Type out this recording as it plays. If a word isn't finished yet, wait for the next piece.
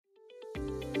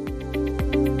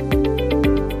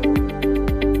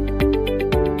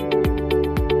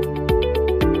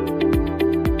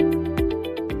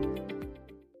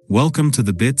Welcome to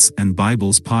the Bits and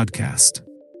Bibles podcast.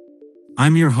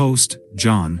 I'm your host,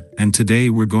 John, and today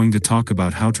we're going to talk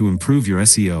about how to improve your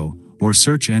SEO, or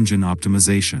search engine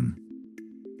optimization.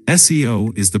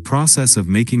 SEO is the process of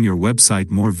making your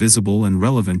website more visible and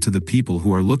relevant to the people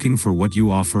who are looking for what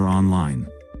you offer online.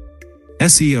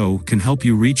 SEO can help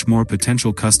you reach more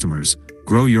potential customers,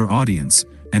 grow your audience,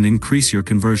 and increase your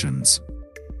conversions.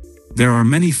 There are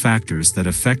many factors that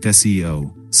affect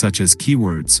SEO, such as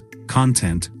keywords,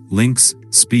 content, links,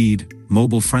 speed,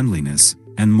 mobile friendliness,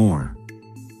 and more.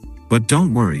 But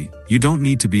don't worry, you don't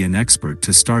need to be an expert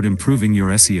to start improving your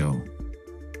SEO.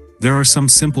 There are some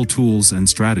simple tools and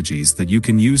strategies that you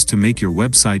can use to make your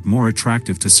website more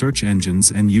attractive to search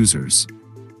engines and users.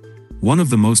 One of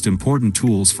the most important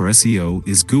tools for SEO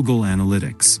is Google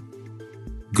Analytics.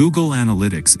 Google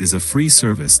Analytics is a free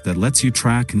service that lets you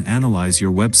track and analyze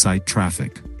your website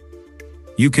traffic.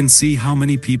 You can see how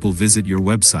many people visit your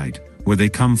website, where they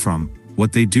come from,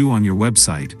 what they do on your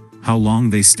website, how long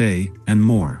they stay, and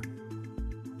more.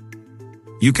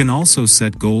 You can also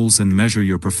set goals and measure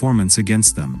your performance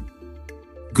against them.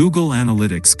 Google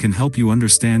Analytics can help you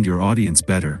understand your audience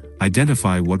better,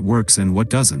 identify what works and what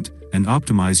doesn't, and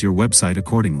optimize your website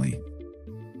accordingly.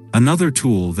 Another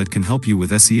tool that can help you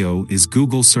with SEO is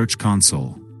Google Search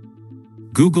Console.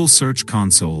 Google Search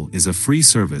Console is a free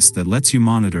service that lets you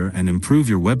monitor and improve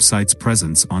your website's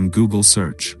presence on Google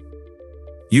Search.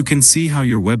 You can see how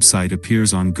your website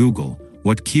appears on Google,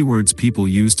 what keywords people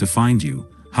use to find you,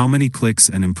 how many clicks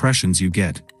and impressions you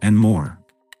get, and more.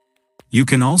 You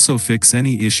can also fix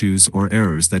any issues or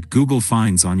errors that Google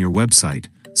finds on your website,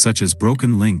 such as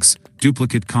broken links,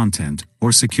 duplicate content,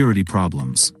 or security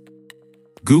problems.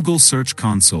 Google Search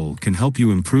Console can help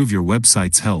you improve your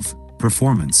website's health,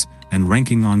 performance, and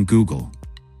ranking on Google.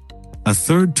 A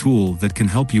third tool that can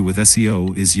help you with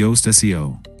SEO is Yoast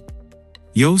SEO.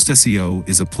 Yoast SEO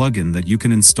is a plugin that you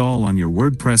can install on your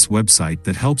WordPress website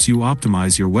that helps you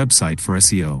optimize your website for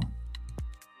SEO.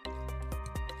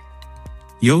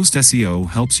 Yoast SEO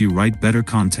helps you write better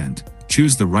content,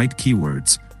 choose the right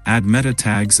keywords, add meta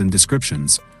tags and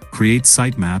descriptions, create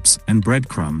sitemaps and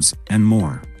breadcrumbs, and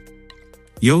more.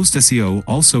 Yoast SEO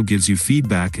also gives you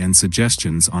feedback and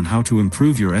suggestions on how to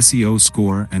improve your SEO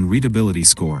score and readability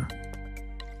score.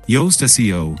 Yoast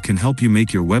SEO can help you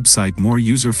make your website more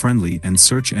user-friendly and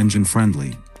search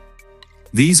engine-friendly.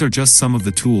 These are just some of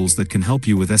the tools that can help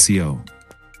you with SEO.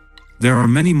 There are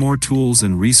many more tools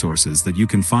and resources that you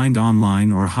can find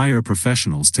online or hire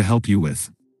professionals to help you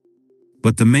with.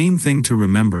 But the main thing to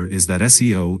remember is that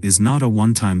SEO is not a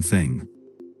one-time thing.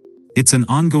 It's an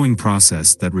ongoing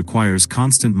process that requires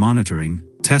constant monitoring,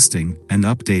 testing, and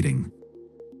updating.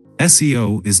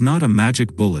 SEO is not a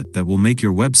magic bullet that will make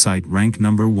your website rank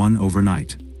number one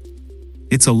overnight.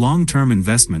 It's a long-term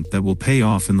investment that will pay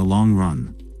off in the long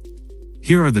run.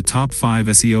 Here are the top 5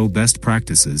 SEO best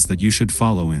practices that you should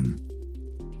follow in.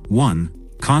 1.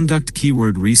 Conduct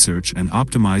keyword research and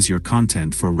optimize your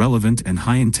content for relevant and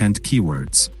high-intent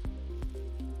keywords.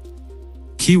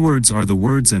 Keywords are the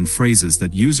words and phrases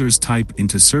that users type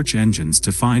into search engines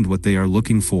to find what they are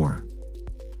looking for.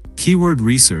 Keyword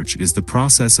research is the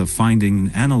process of finding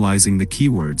and analyzing the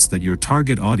keywords that your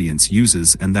target audience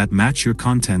uses and that match your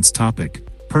content's topic,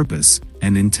 purpose,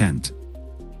 and intent.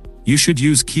 You should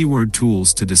use keyword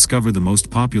tools to discover the most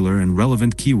popular and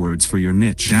relevant keywords for your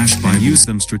niche and use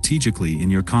them strategically in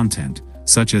your content,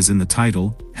 such as in the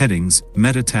title, headings,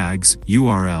 meta tags,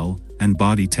 URL, and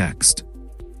body text.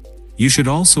 You should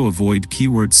also avoid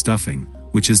keyword stuffing,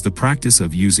 which is the practice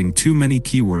of using too many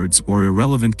keywords or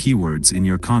irrelevant keywords in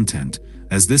your content,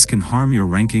 as this can harm your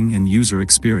ranking and user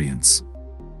experience.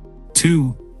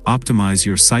 2. Optimize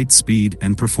your site speed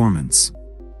and performance.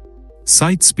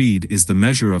 Site speed is the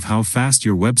measure of how fast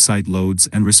your website loads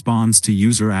and responds to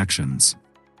user actions.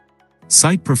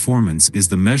 Site performance is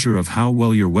the measure of how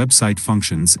well your website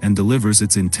functions and delivers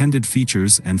its intended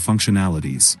features and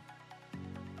functionalities.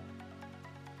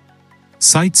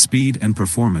 Site speed and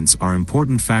performance are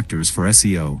important factors for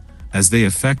SEO, as they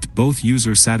affect both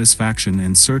user satisfaction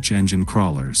and search engine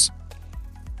crawlers.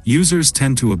 Users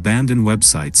tend to abandon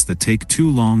websites that take too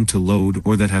long to load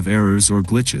or that have errors or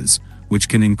glitches, which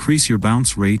can increase your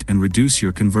bounce rate and reduce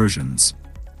your conversions.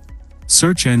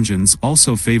 Search engines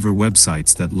also favor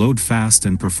websites that load fast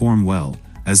and perform well,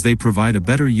 as they provide a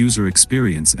better user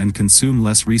experience and consume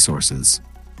less resources.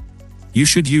 You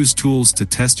should use tools to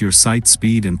test your site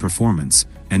speed and performance,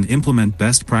 and implement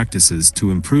best practices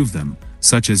to improve them,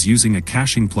 such as using a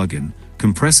caching plugin,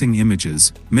 compressing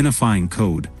images, minifying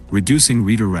code, reducing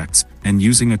redirects, and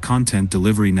using a content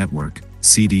delivery network,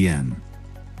 CDN.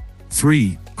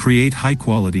 3. Create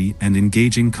high-quality and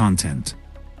engaging content.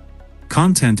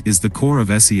 Content is the core of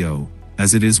SEO,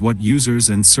 as it is what users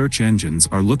and search engines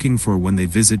are looking for when they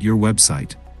visit your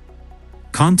website.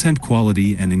 Content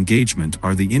quality and engagement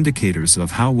are the indicators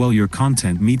of how well your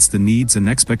content meets the needs and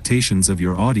expectations of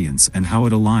your audience and how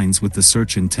it aligns with the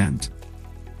search intent.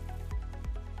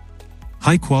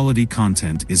 High-quality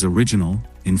content is original,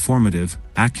 informative,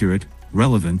 accurate,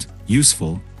 relevant,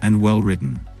 useful, and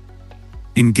well-written.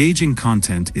 Engaging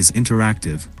content is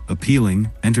interactive, appealing,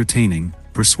 entertaining,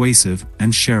 persuasive,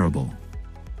 and shareable.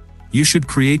 You should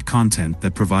create content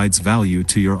that provides value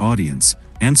to your audience,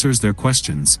 answers their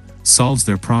questions, solves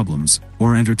their problems,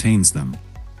 or entertains them.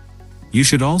 You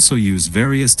should also use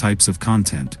various types of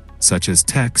content, such as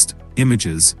text,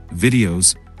 images,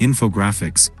 videos,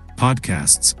 infographics,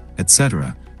 podcasts,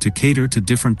 etc., to cater to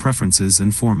different preferences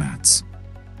and formats.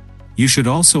 You should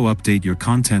also update your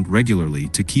content regularly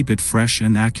to keep it fresh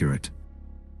and accurate.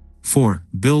 4.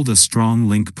 Build a strong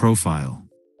link profile.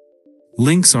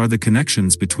 Links are the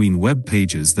connections between web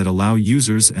pages that allow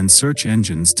users and search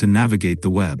engines to navigate the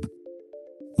web.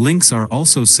 Links are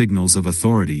also signals of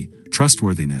authority,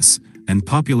 trustworthiness, and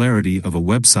popularity of a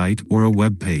website or a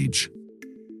web page.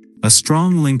 A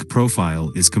strong link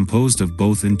profile is composed of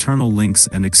both internal links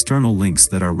and external links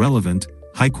that are relevant,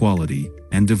 high quality,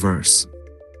 and diverse.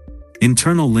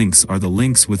 Internal links are the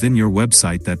links within your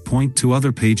website that point to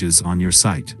other pages on your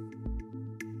site.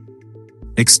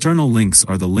 External links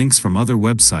are the links from other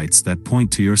websites that point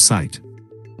to your site.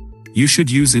 You should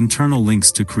use internal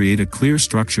links to create a clear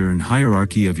structure and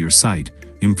hierarchy of your site,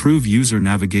 improve user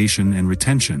navigation and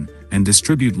retention, and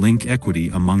distribute link equity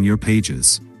among your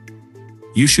pages.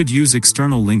 You should use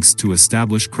external links to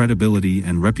establish credibility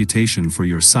and reputation for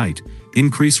your site,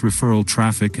 increase referral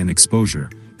traffic and exposure,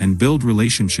 and build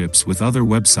relationships with other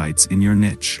websites in your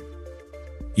niche.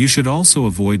 You should also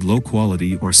avoid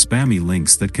low-quality or spammy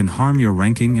links that can harm your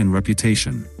ranking and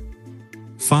reputation.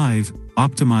 5.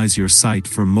 Optimize your site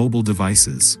for mobile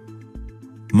devices.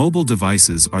 Mobile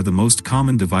devices are the most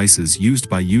common devices used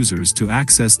by users to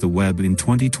access the web in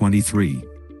 2023.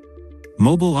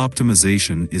 Mobile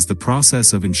optimization is the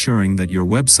process of ensuring that your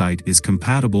website is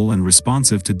compatible and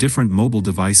responsive to different mobile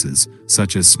devices,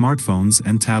 such as smartphones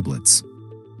and tablets.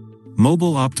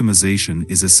 Mobile optimization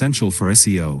is essential for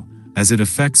SEO, as it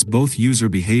affects both user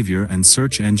behavior and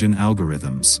search engine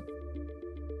algorithms.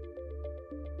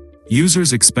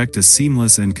 Users expect a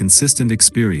seamless and consistent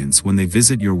experience when they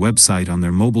visit your website on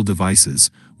their mobile devices,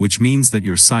 which means that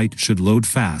your site should load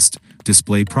fast,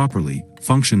 display properly,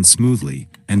 function smoothly,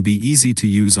 and be easy to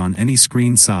use on any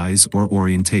screen size or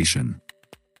orientation.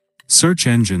 Search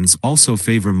engines also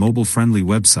favor mobile-friendly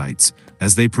websites,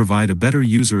 as they provide a better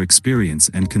user experience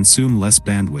and consume less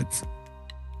bandwidth.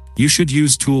 You should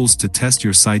use tools to test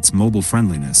your site's mobile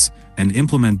friendliness, and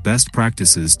implement best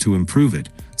practices to improve it,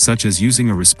 such as using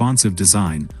a responsive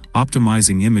design,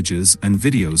 optimizing images and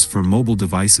videos for mobile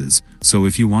devices. So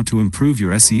if you want to improve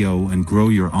your SEO and grow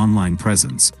your online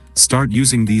presence, start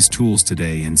using these tools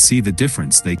today and see the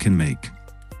difference they can make.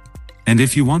 And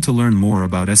if you want to learn more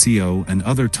about SEO and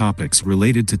other topics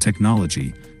related to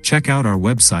technology, check out our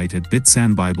website at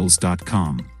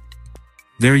bitsandbibles.com.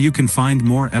 There you can find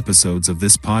more episodes of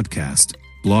this podcast,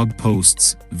 blog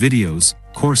posts, videos,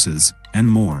 courses, and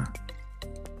more.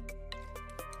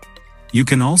 You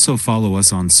can also follow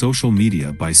us on social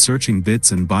media by searching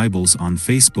Bits and Bibles on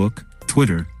Facebook,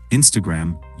 Twitter,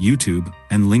 Instagram, YouTube,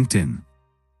 and LinkedIn.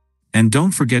 And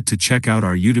don't forget to check out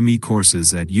our Udemy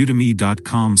courses at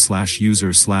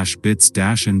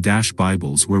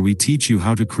udemy.com/user/bits-and-bibles, where we teach you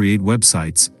how to create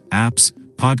websites, apps,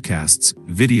 podcasts,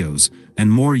 videos, and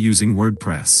more using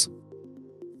WordPress.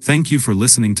 Thank you for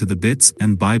listening to the Bits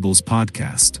and Bibles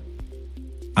podcast.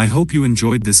 I hope you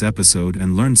enjoyed this episode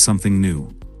and learned something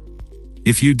new.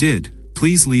 If you did,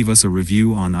 please leave us a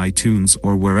review on iTunes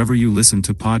or wherever you listen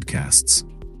to podcasts.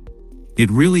 It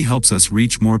really helps us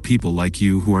reach more people like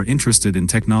you who are interested in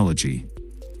technology.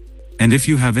 And if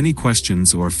you have any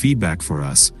questions or feedback for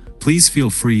us, please feel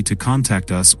free to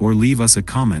contact us or leave us a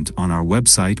comment on our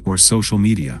website or social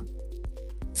media.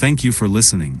 Thank you for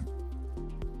listening.